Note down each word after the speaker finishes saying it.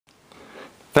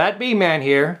Fat Bee Man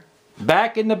here,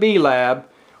 back in the bee lab.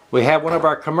 We have one of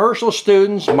our commercial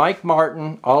students, Mike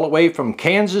Martin, all the way from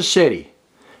Kansas City,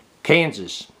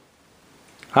 Kansas.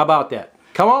 How about that?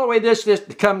 Come all the way this to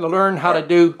come to learn how to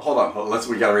do... Hold on,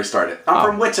 we gotta restart it. I'm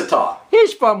from Wichita.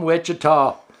 He's from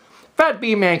Wichita. Fat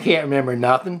Bee Man can't remember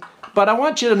nothing. But I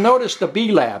want you to notice the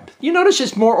bee lab. You notice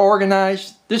it's more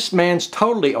organized? This man's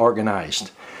totally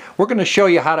organized. We're going to show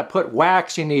you how to put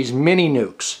wax in these mini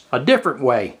Nuc'S, a different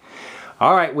way.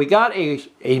 Alright, we got a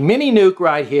mini Nuc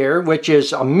right here, which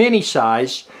is a mini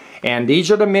size, and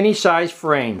these are the mini size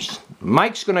frames.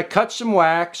 Mike's going to cut some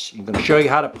wax. He's going to show you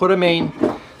how to put them in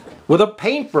with a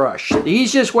paintbrush. The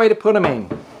easiest way to put them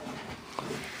in.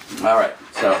 Alright,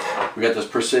 so we got this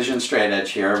precision straight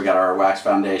edge here. We got our wax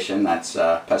foundation that's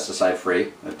pesticide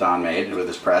free that Don made with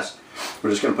his press. We're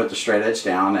just going to put the straight edge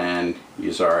down and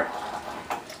use our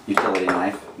utility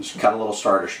knife. Just cut a little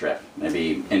starter strip,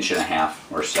 maybe 1.5 inches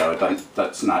or so.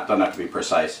 Doesn't have to be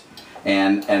precise.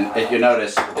 And if you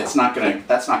notice, that's not going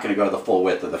to go the full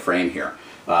width of the frame here.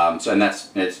 It's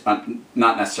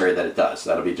not necessary that it does.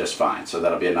 That'll be just fine. So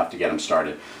that'll be enough to get them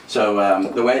started. So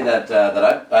the way that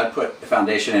I put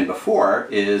foundation in before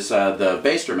is the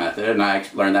baster method, and I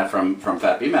learned that from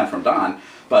Fat Bee Man, from Don.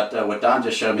 But what Don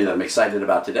just showed me that I'm excited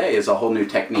about today is a whole new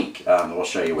technique. We'll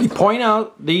show you. You point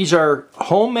out these are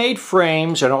homemade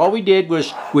frames, and all we did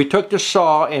was we took the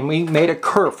saw and we made a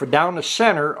curve down the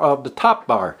center of the top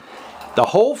bar. The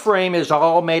whole frame is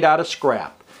all made out of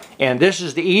scrap, and this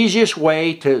is the easiest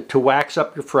way to wax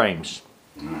up your frames.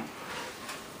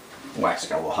 Wax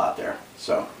got a little hot there.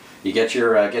 So you get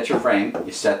your frame.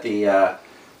 You set the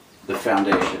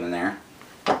foundation in there.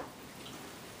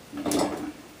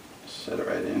 Set it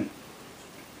right in.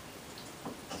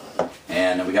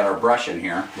 And we got our brush in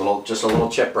here, just a little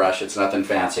chip brush, it's nothing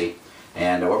fancy.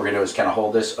 And what we're going to do is kind of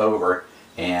hold this over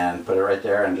and put it right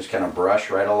there and just kind of brush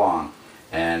right along.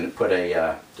 And put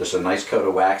just a nice coat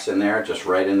of wax in there, just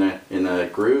right in the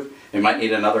groove. You might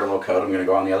need another little coat. I'm going to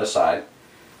go on the other side.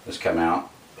 Just come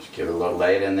out, just give it a little,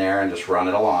 lay it in there and just run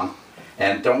it along.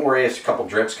 And don't worry if a couple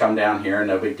drips come down here,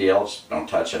 no big deal. Just don't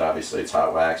touch it, obviously it's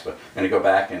hot wax. But I'm going to go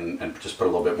back and just put a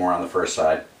little bit more on the first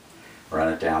side.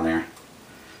 Run it down there.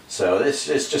 So this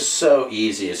is just so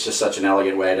easy. It's just such an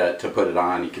elegant way to put it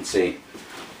on. You can see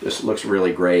this looks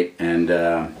really great. And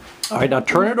all right, now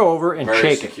turn it over and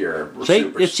shake it.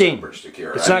 See, it's super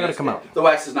secure. It's not going to come out. The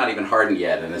wax is not even hardened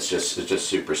yet, and it's just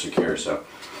super secure. So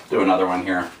do another one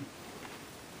here.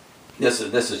 This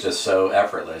is just so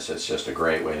effortless. It's just a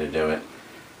great way to do it.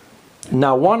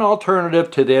 Now, one alternative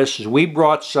to this is we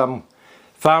brought some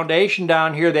foundation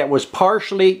down here that was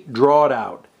partially drawed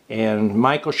out, and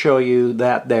Mike will show you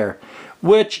that there,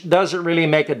 which doesn't really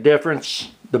make a difference.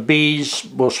 The bees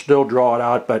will still draw it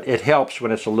out, but it helps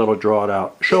when it's a little drawn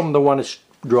out. Show them the one that's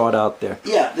drawn out there.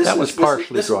 Yeah, that was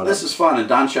partially drawn out. This is fun, and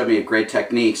Don showed me a great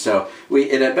technique. So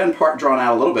it had been drawn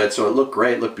out a little bit, so it looked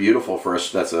great, looked beautiful for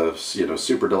us. That's a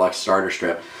super deluxe starter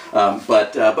strip,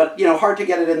 but hard to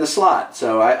get it in the slot.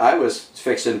 So I was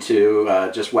fixing to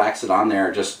just wax it on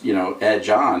there, just edge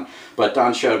on. But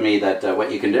Don showed me that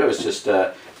what you can do is just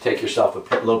take yourself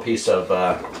a little piece of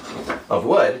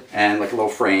wood and like a little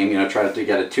frame, try to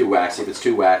get it too waxy. If it's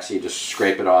too waxy, just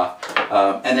scrape it off,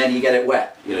 and then you get it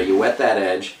wet. You wet that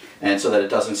edge, and so that it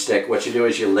doesn't stick. What you do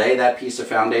is you lay that piece of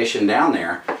foundation down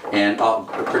there, and I'll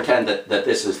pretend that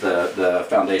this is the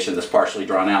foundation that's partially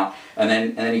drawn out, and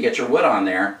then you get your wood on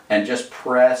there and just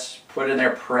put it in there,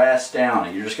 press down,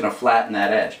 and you're just going to flatten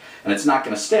that edge. And it's not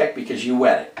going to stick because you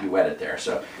wet it there.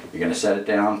 So you're going to set it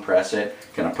down, press it,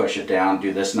 kind of push it down,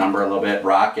 do this number a little bit,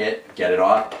 rock it, get it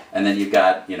off, and then you've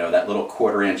got that little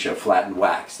 1/4 inch of flattened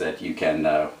wax that you can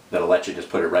that'll let you just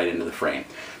put it right into the frame.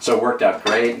 So it worked out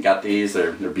great. Got these.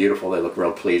 They're beautiful. They look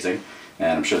real pleasing,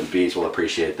 and I'm sure the bees will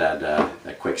appreciate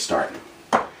that quick start.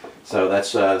 So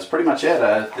that's pretty much it.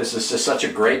 This is just such a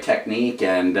great technique,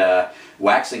 and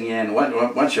waxing in,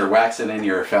 once you're waxing in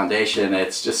your foundation,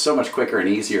 it's just so much quicker and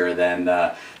easier than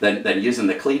using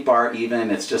the cleat bar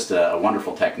even. It's just a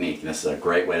wonderful technique. This is a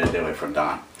great way to do it from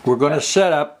Don. We're going to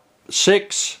set up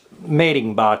 6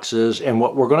 mating boxes, and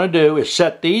what we're going to do is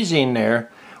set these in there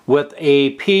with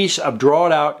a piece of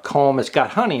drawn out comb that's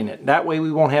got honey in it. That way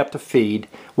we won't have to feed.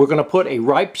 We're going to put a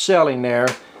ripe cell in there,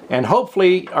 and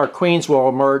hopefully our queens will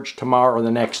emerge tomorrow or the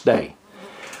next day.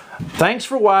 Thanks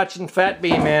for watching, Fat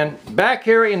Bee Man, back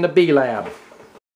here in the bee lab.